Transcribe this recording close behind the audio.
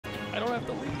I don't have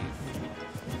to leave.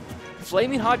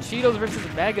 Flaming Hot Cheetos versus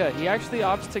Mega. He actually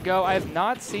opts to go. I have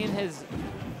not seen his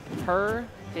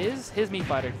Mii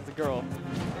Fighter, the girl.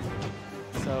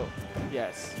 So,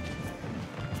 yes.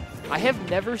 I have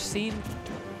never seen,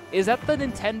 is that the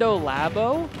Nintendo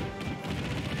Labo?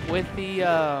 With the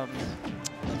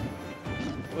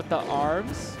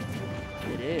arms?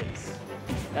 It is.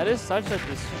 That is such a,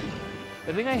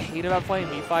 the thing I hate about playing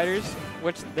Mii Fighters,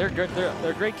 which they're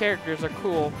great characters, they're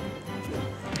cool.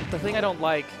 The thing I don't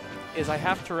like is I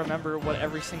have to remember what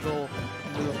every single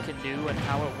move can do and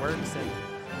how it works, and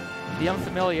the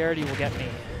unfamiliarity will get me.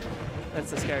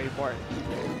 That's the scary part.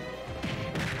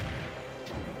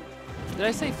 Did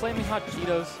I say Flaming Hot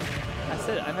Cheetos?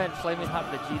 I meant Flaming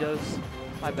Hot Vegitos.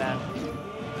 My bad.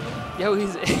 Yo,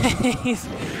 he's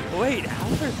wait,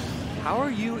 how are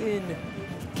you in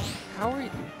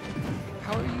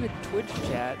Twitch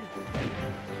chat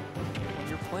when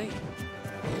you're playing?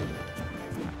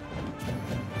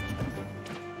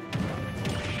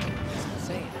 It's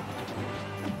insane.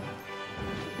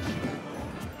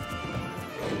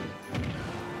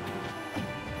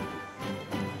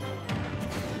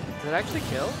 Does it actually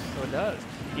kill? Oh, it does.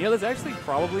 You know, that's actually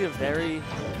probably a very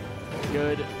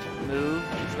good move,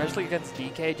 especially against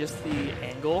DK, just the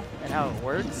angle and how it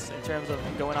works in terms of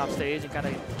going off stage and kind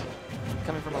of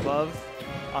coming from above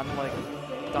on like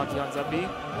Donkey Kong Zombie.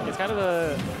 It's kind of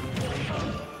a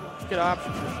good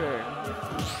option for sure.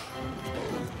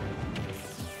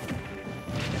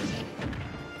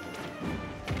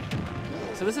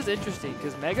 So this is interesting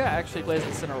because Mega actually plays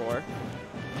Inceniroar.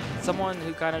 Someone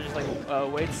who kind of just like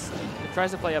waits,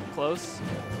 tries to play up close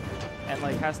and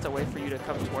like has to wait for you to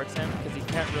come towards him because he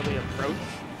can't really approach.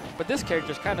 But this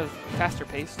character's kind of faster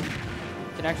paced,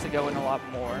 can actually go in a lot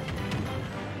more.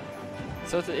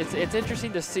 So it's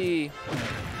interesting to see.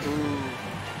 Ooh,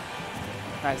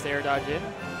 nice air dodge in.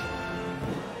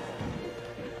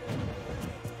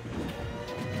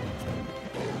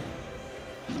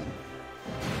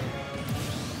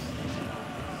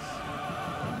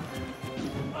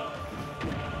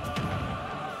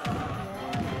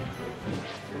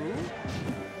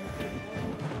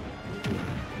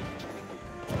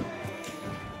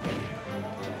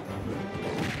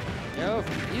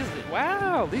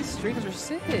 Wow, these streams are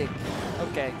sick.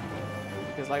 Okay,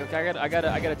 because like okay, I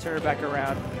gotta turn it back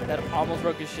around. That almost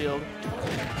broke his shield.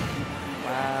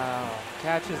 Wow,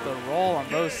 catches the roll on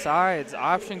both sides.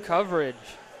 Option coverage.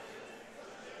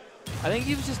 I think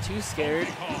he was just too scared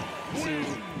to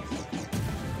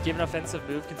give an offensive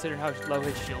move, considering how low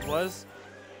his shield was,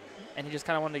 and he just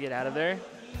kind of wanted to get out of there.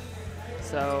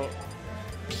 So,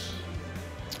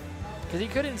 because he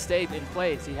couldn't stay in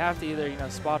place, you have to either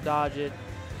spot dodge it.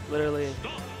 Literally,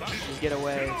 just get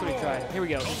away. That's what he tried. Here we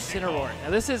go. Inceniroar. Now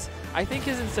this is, I think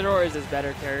his Inceniroar is his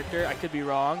better character. I could be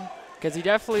wrong, because he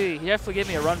definitely gave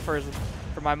me a run for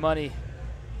my money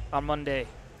on Monday.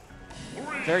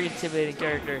 Very intimidating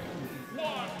character.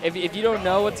 If you don't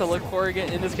know what to look for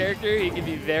in this character, he can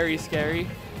be very scary.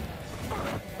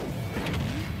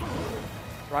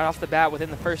 Right off the bat, within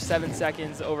the first 7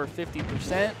 seconds, over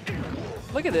 50%.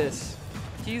 Look at this.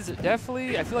 He's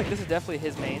definitely, I feel like this is definitely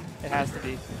his main. It has to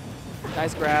be.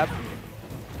 Nice grab.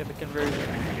 Get the conversion.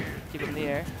 Keep it in the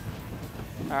air.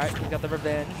 All right, we got the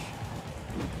revenge.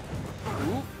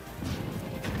 Ooh.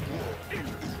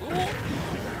 Ooh.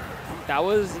 That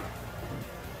was,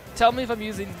 tell me if I'm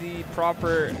using the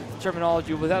proper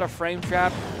terminology. Was that a frame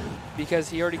trap? Because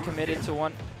he already committed to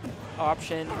one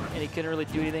option and he couldn't really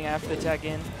do anything after the tech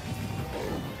in.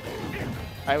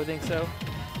 I would think so.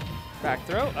 Back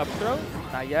throw, up throw,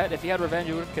 not yet. If he had revenge,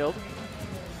 he would have killed.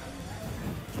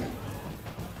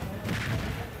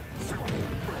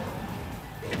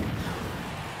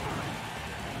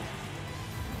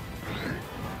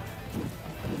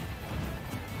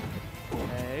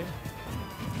 Okay.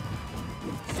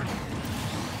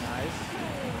 Nice.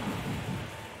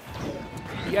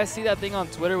 You guys see that thing on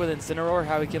Twitter with Inceniroar,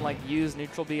 how he can like use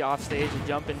neutral B off stage and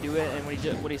jump and do it, and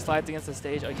when he slides against the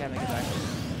stage, I can't make it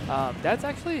back. That's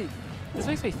actually, this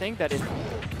makes me think that if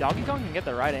Donkey Kong can get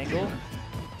the right angle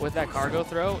with that cargo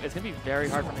throw, it's going to be very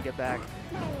hard for him to get back.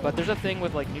 But there's a thing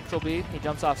with like neutral B, he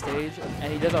jumps off stage,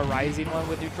 and he does a rising one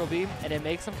with neutral B, and it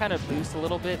makes him kind of boost a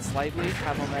little bit, slightly,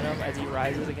 have momentum as he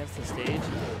rises against the stage.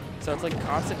 So it's like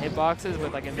constant hitboxes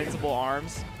with like invincible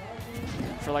arms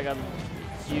for like a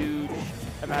huge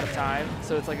amount of time.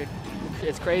 So it's like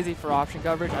it's crazy for option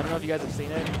coverage. I don't know if you guys have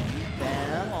seen it.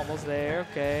 Bam, almost there,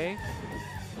 okay.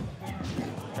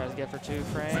 Tries to get for 2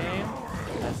 frame.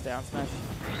 That's down smash.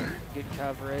 Good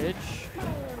coverage.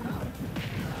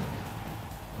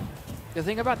 The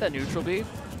thing about that neutral B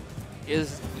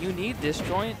is you need this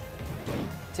joint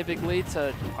typically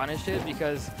to punish it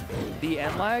because the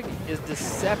end lag is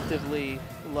deceptively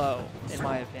low, in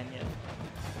my opinion.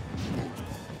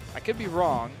 I could be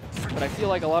wrong, but I feel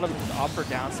like a lot of them just opt for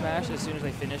down smash as soon as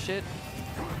they finish it.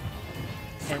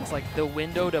 And it's like the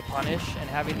window to punish and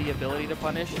having the ability to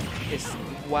punish is,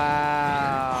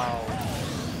 wow.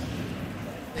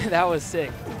 That was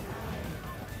sick.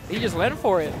 He just went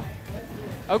for it.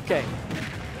 Okay.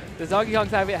 This Donkey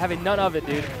Kong's having none of it,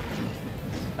 dude.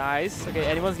 Nice. Okay,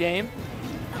 anyone's game.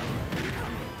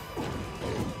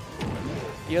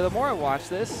 Yeah, the more I watch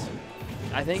this,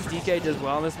 I think DK does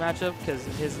well in this matchup because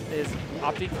his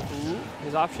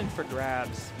option for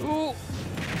grabs. Ooh,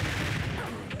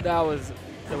 that was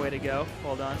the way to go.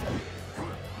 Well done.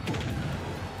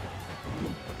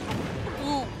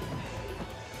 Ooh.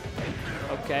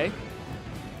 Okay.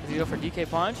 Does he go for DK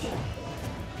punch?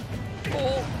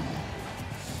 Oh.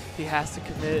 He has to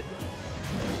commit.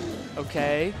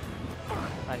 Okay.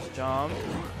 Nice jump.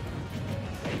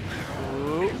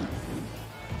 Ooh.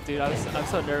 Dude, I'm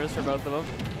so nervous for both of them.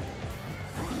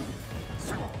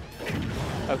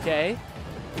 Okay.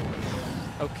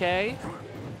 Okay.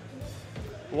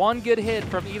 One good hit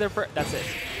from either that's it.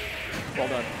 Well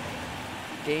done.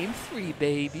 Game 3,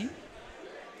 baby.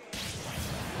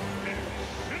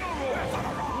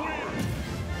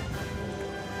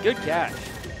 Good catch.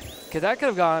 Because that could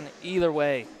have gone either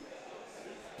way.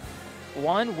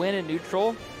 One win in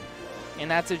neutral in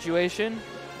that situation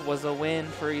was a win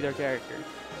for either character.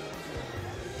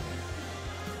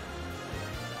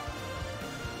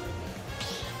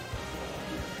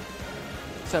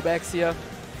 Subexia.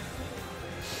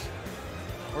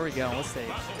 Where are we going? What stage?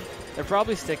 They're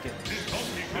probably sticking.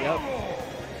 Yep.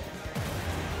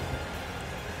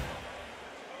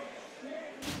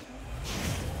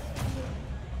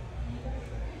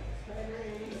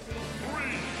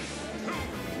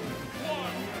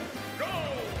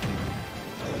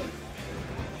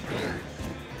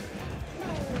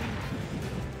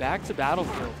 Back to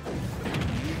Battlefield.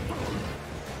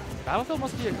 Battlefield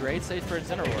must be a great stage for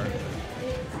Inceniroar.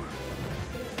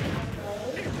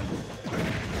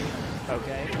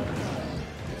 Okay.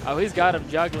 Oh, he's got him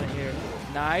juggling here.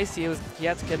 Nice. He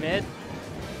had to commit.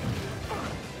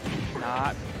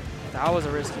 Not. That was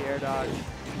a risky air dodge.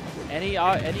 Any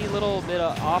little bit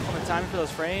off on the timing for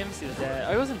those frames, he was dead.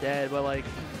 Oh, he wasn't dead, but like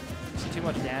just too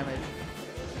much damage.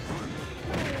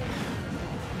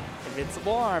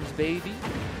 Invincible arms, baby.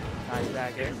 Nice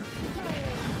back air.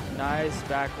 Nice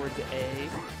backward to A.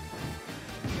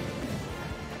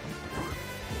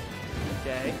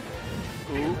 Okay.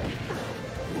 Ooh.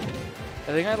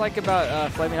 The thing I like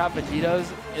about Flaming Hot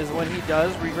Vegitos is when he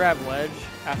does re-grab ledge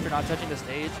after not touching the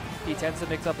stage, he tends to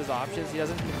mix up his options. He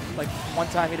doesn't, like one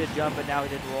time he did jump and now he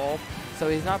did roll. So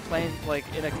he's not playing like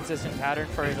in a consistent pattern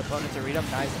for his opponent to read him.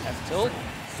 Nice F tilt.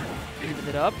 Evened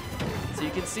it up. So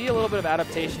you can see a little bit of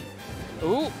adaptation.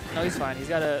 Ooh, no, he's fine. These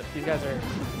guys are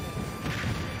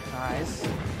nice.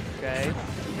 Okay.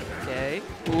 Okay.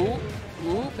 Ooh,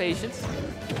 patience.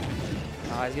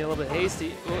 He's getting a little bit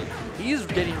hasty. Ooh, he's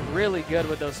getting really good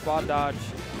with those spot dodge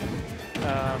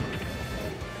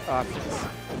options.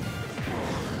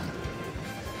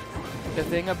 The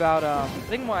thing about,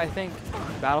 why I think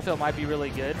Battlefield might be really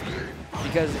good,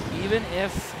 because even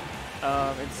if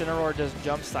Inceniroar does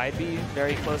jump side B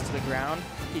very close to the ground,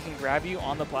 he can grab you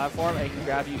on the platform and he can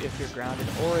grab you if you're grounded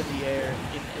or in the air,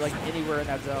 like anywhere in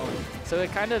that zone. So it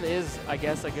kind of is, I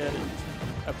guess, a good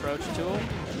approach to him.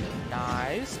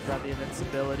 Nice. Grab the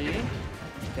invincibility.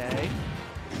 Okay.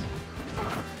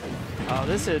 Oh,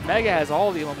 Mega has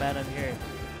all the momentum here.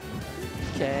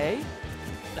 Okay.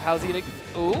 How's he gonna?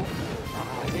 Ooh.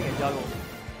 Oh, I think I juggled.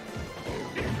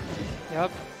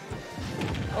 Yep.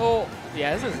 Oh,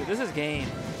 yeah. This is game.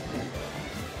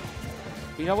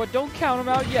 But you know what? Don't count him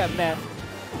out yet, man.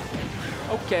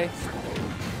 Okay.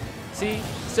 See,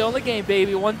 still in the game,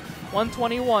 baby.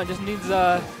 121 just needs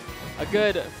a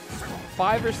good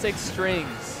 5 or 6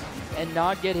 strings and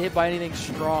not get hit by anything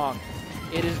strong.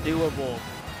 It is doable.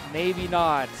 Maybe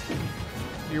not.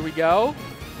 Here we go.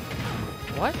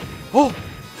 What? Oh!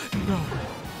 No.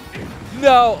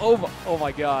 No! Oh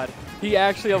my god. He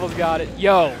actually almost got it.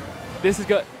 Yo. This is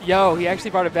good. Yo, he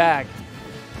actually brought it back.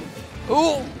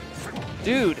 Ooh!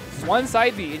 Dude, one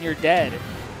side B and you're dead.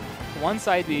 One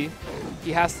side B.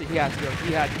 He has to go.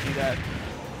 He had to do that.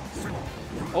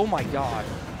 Oh my god.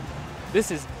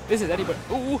 This is anybody.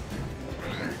 Ooh.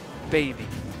 Baby.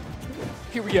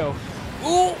 Here we go.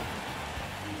 Ooh.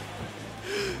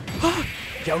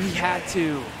 Yo, he had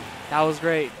to. That was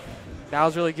great. That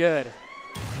was really good.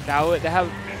 That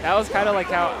was kind of like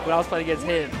how when I was playing against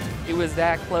him. It was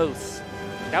that close.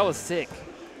 That was sick.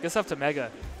 Good stuff to Mega.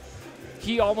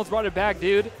 He almost brought it back,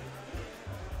 dude.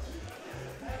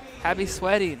 Happy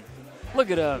sweating. Look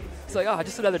at him. It's like, oh,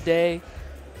 just another day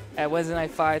at Wednesday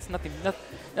Night Fights.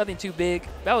 Nothing too big.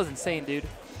 That was insane, dude.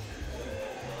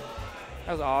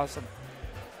 That was awesome.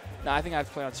 Nah, I think I have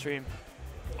to play on stream.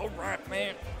 All right,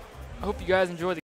 man. I hope you guys enjoy the